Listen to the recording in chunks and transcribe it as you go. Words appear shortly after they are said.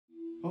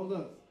hold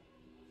up.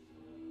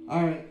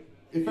 All right.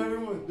 If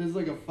everyone, there's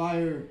like a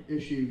fire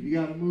issue, you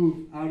gotta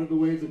move out of the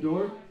way of the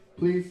door,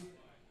 please.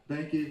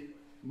 Thank you.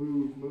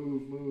 Move,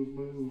 move, move,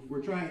 move.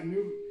 We're trying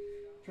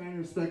to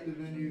respect the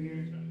venue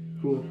here.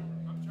 Cool.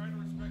 I'm trying to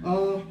respect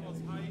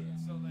people's height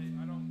so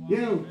I don't block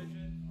yo,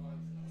 vision.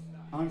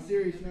 on a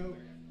serious note,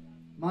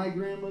 my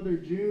grandmother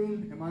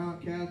June and my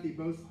aunt Kathy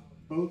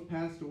both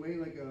passed away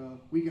like a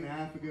week and a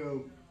half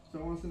ago. So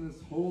I want to send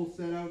this whole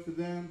set out to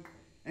them.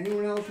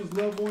 Anyone else's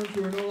loved ones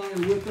who are no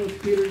longer with us,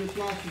 Peter just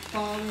lost his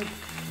father.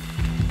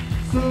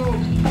 So,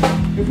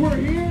 if we're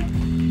here,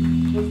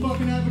 let's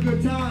fucking have a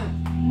good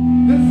time.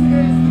 This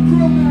is the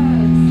Cro-Mags.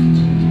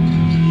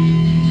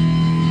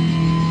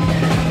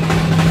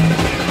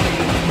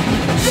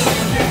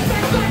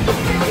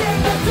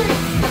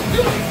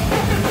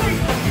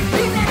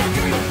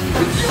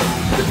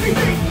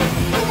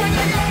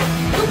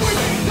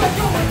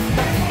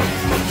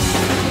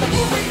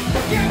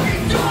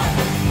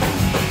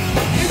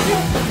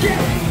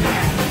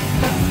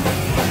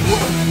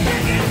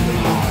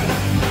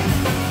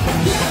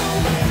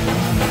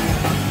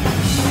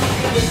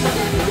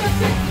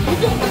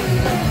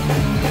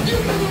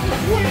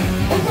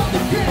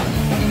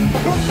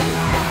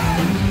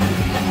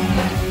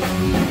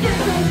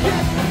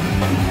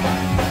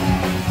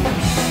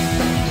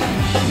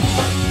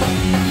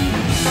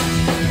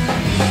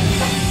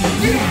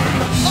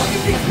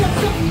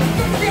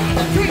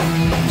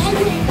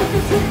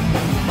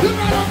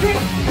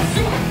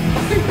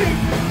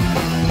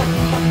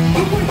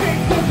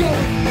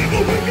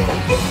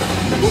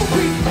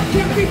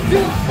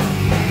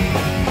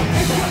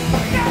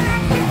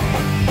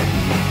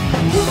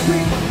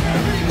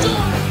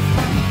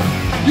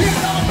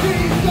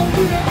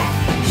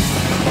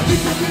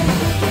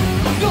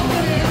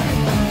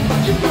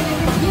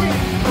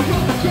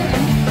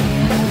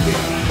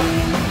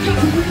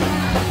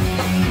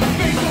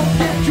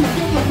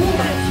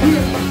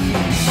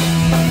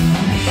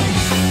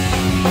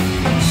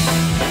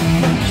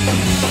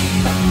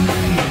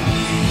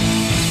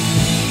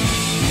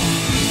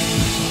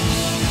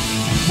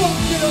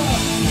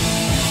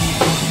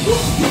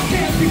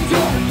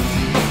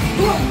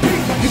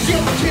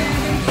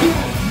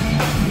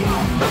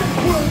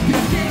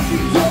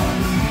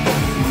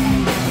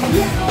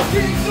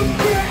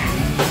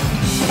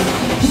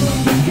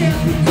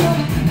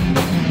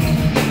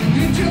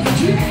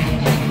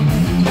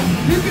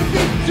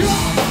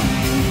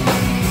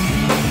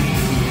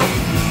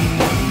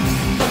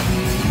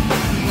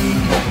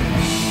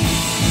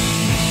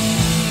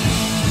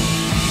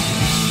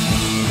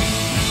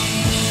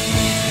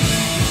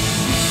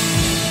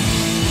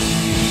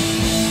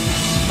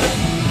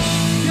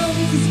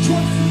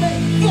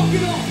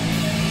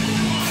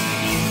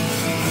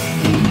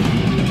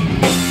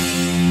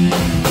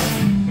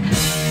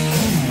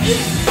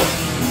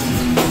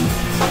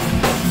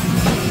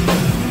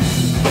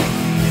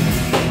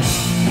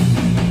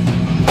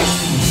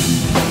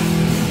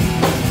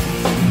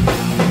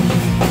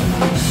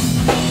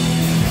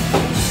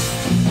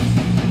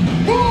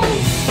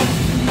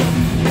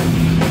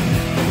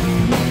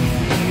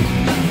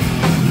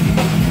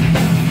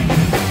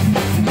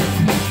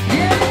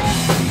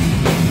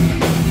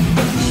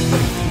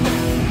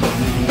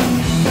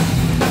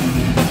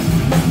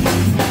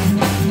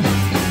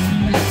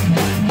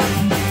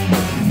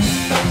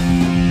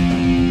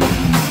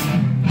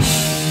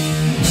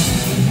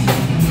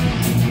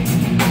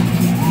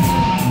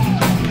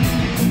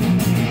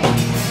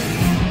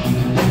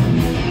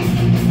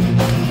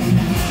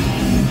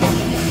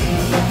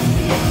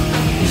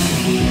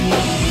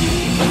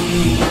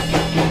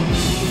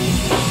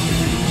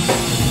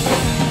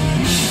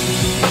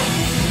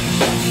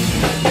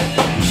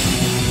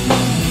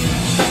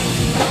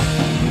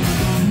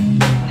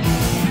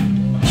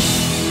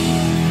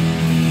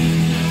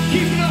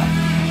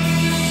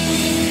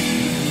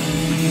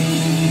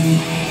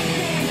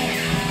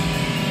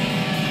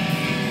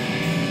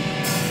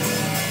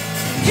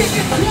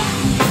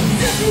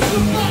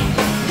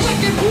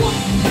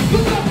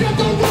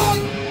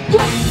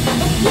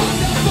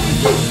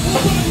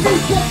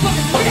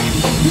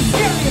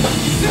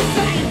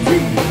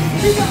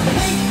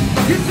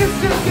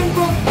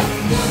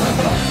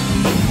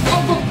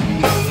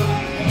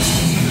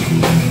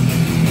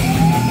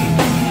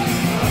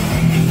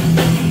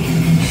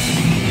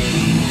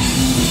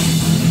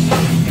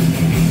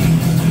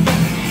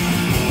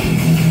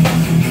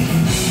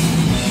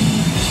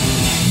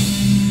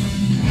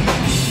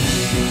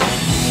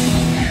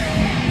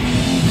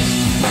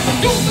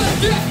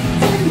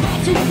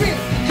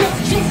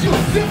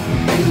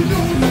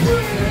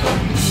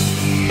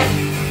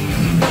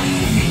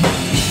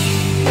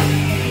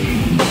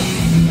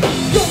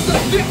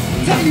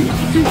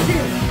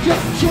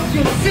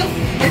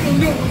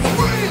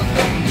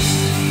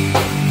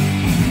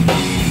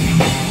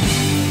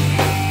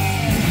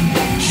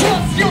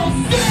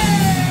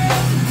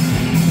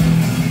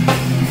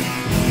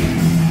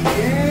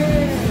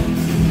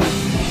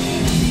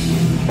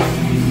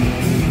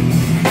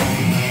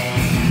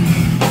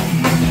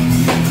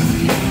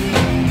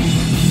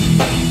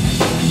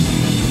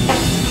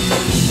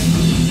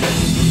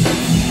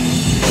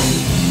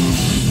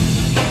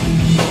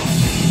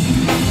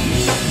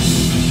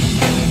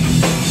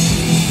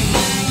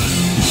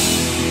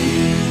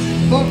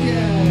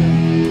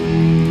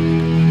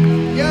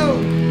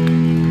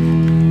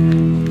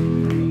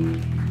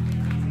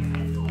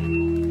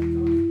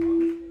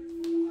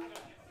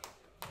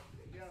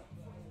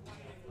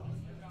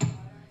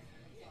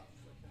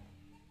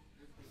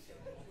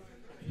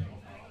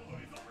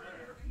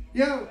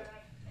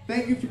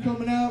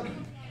 out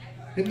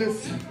in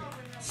this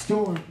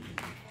storm.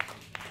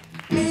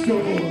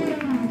 Storm.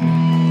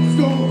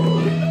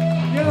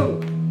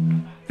 Yo,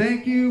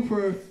 thank you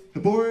for the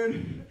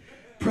board.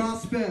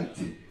 Prospect,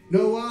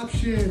 no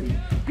option.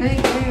 Hang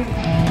in, take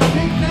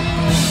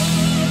that.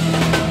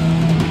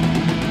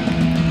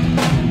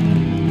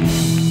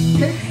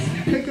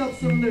 Pick up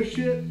some of their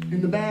shit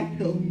in the back,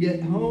 help them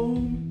get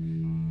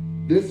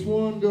home. This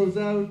one goes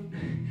out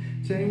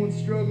to anyone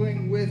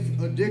struggling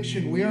with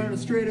addiction. We aren't a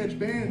straight edge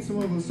band, some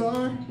of us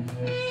are.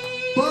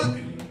 But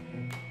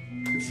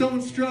if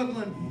someone's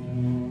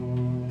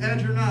struggling,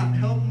 edge or not,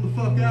 help them the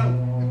fuck out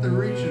if they're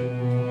reaching.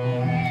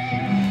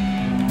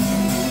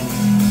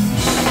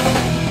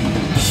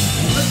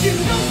 Let's get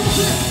some of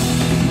this.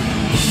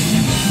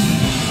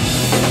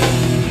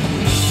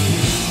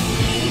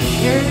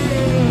 Yeah.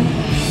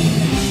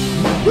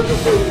 With the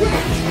blue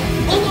wings,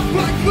 all up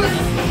my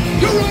place.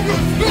 You're under a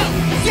spell,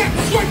 set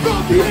straight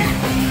from the head.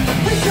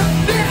 Reach up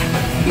there,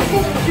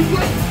 before you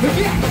wait. If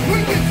yeah, we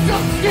get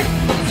some shit,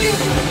 seal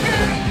the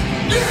spirit.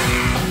 Yeah!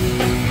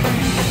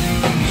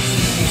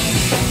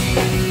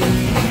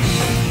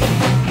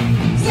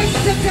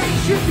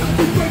 Sensation, got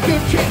to break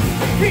your chest.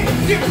 Beat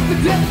zero to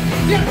death,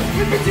 yeah,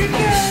 we begin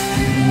there.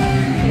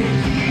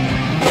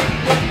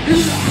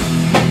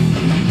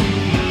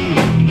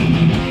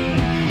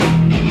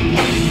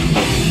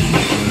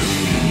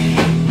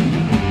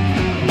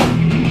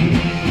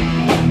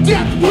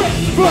 Death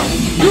waits for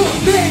your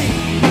name.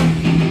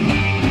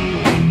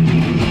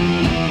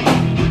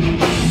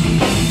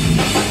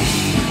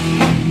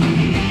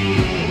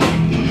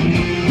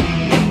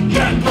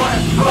 Death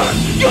waits for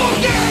your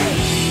name.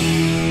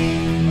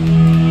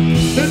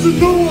 This is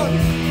the one.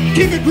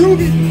 Keep it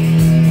groovy.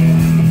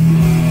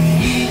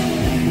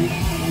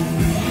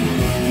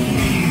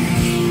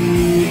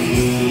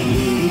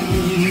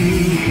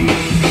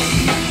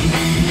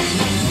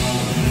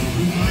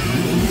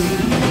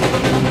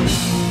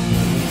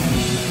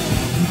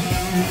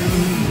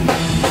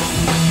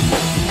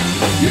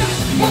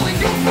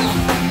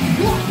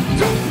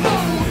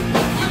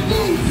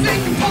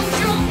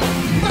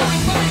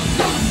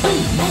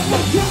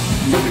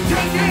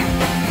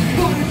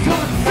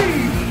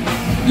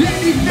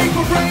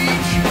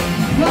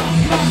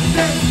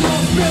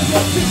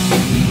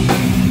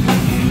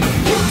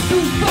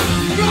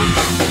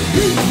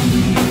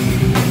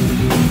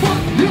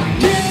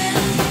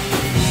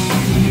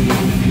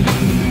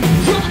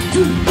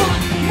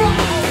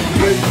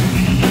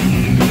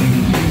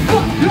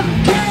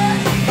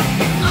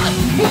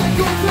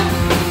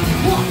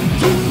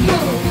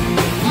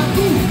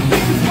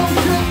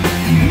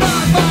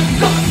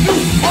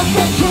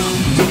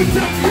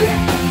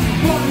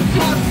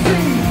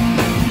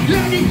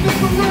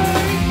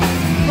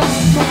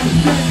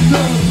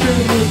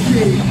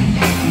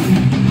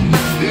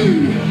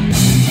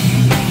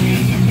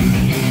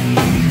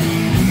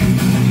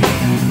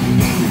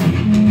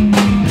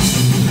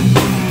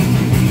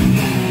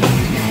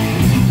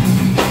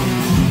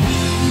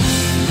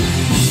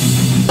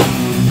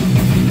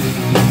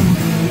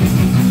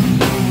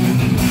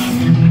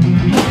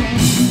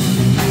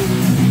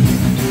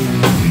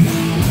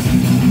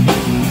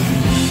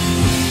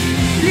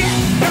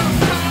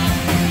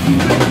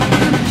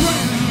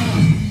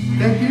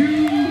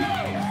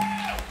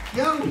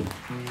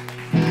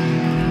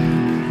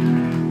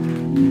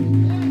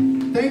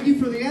 Thank you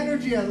for the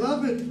energy, I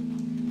love it.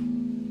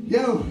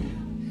 Yo,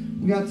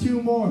 we got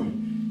two more.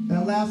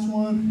 That last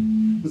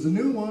one was a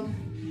new one.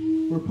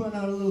 We're putting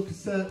out a little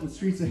cassette with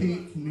Streets of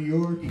Hate from New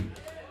York.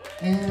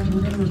 And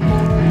we're gonna record.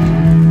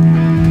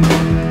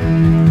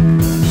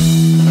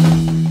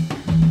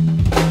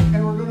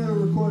 And we're gonna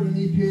record an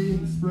EP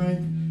in the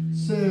spring.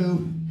 So,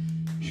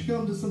 you should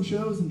come to some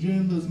shows and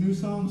jam those new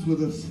songs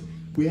with us.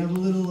 We have a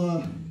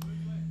little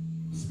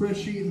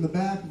spreadsheet in the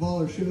back of all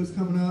our shows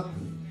coming up.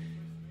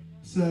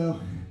 So,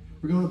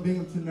 we're going to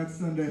Binghamton next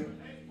Sunday.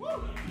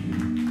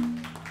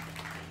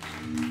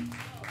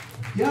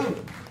 Yo,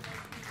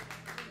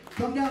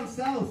 come down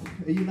south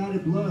at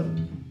United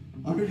Blood.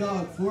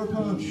 Underdog, floor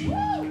punch.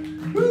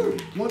 Woo!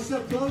 One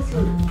step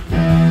closer.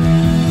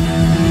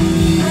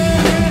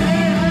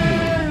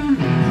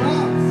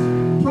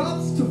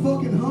 Props to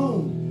fucking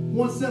home.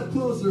 One step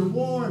closer.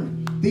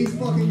 Warn these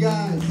fucking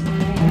guys.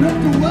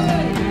 Ripped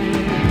away.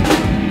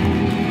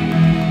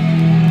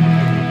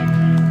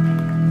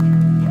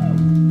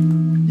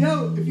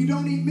 Yo, if you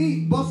don't eat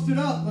meat, bust it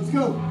up. Let's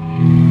go.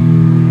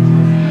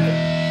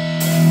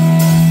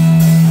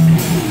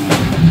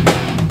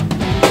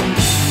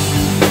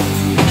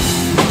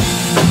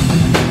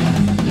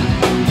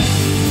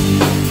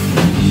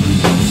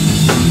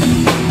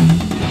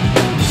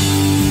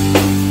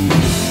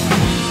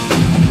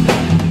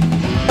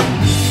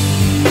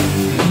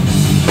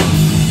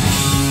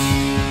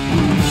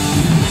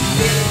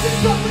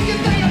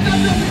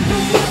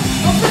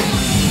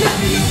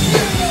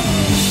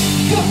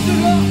 Bust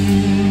it up.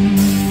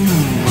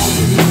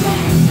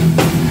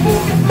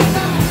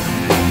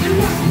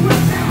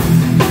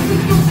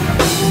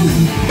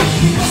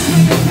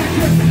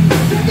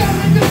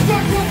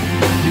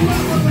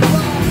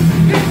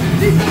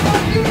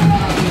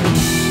 Bye.